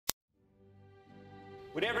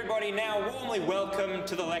Would everybody now warmly welcome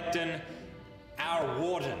to the lectern our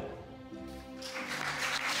warden.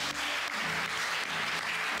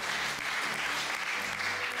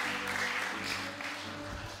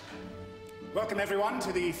 Welcome everyone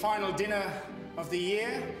to the final dinner of the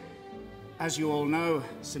year. As you all know,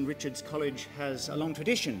 St. Richard's College has a long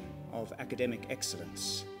tradition of academic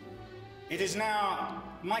excellence. It is now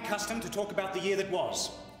my custom to talk about the year that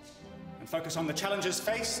was and focus on the challenges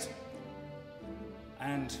faced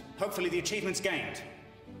and hopefully the achievements gained.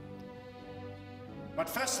 But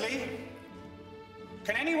firstly,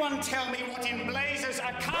 can anyone tell me what in blazes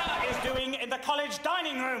a car is doing in the college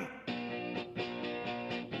dining room?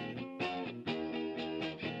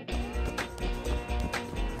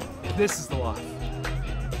 This is the life.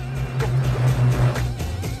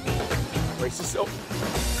 Brace yourself.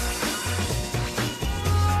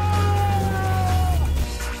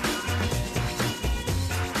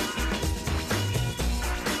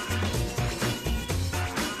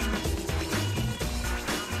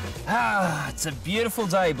 Ah, it's a beautiful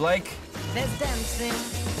day, Blake. There's dancing.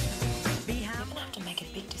 You're gonna have to make a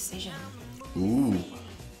big decision. Ooh,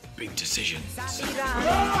 big decision.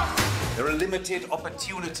 There are limited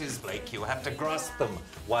opportunities, Blake. You have to grasp them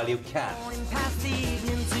while you can.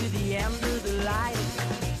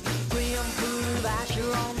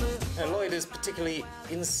 Lloyd is particularly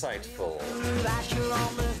insightful.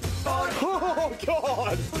 Oh,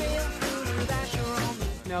 God!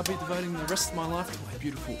 Now I'll be devoting the rest of my life to my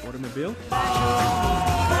beautiful automobile.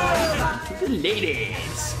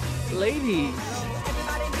 Ladies! Ladies!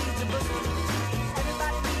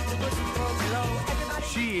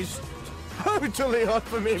 She's totally hot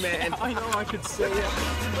for me, man. I know, I could say it.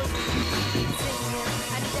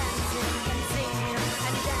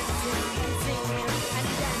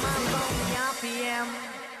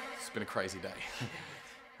 It's been a crazy day.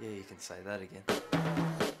 Yeah, you can say that again.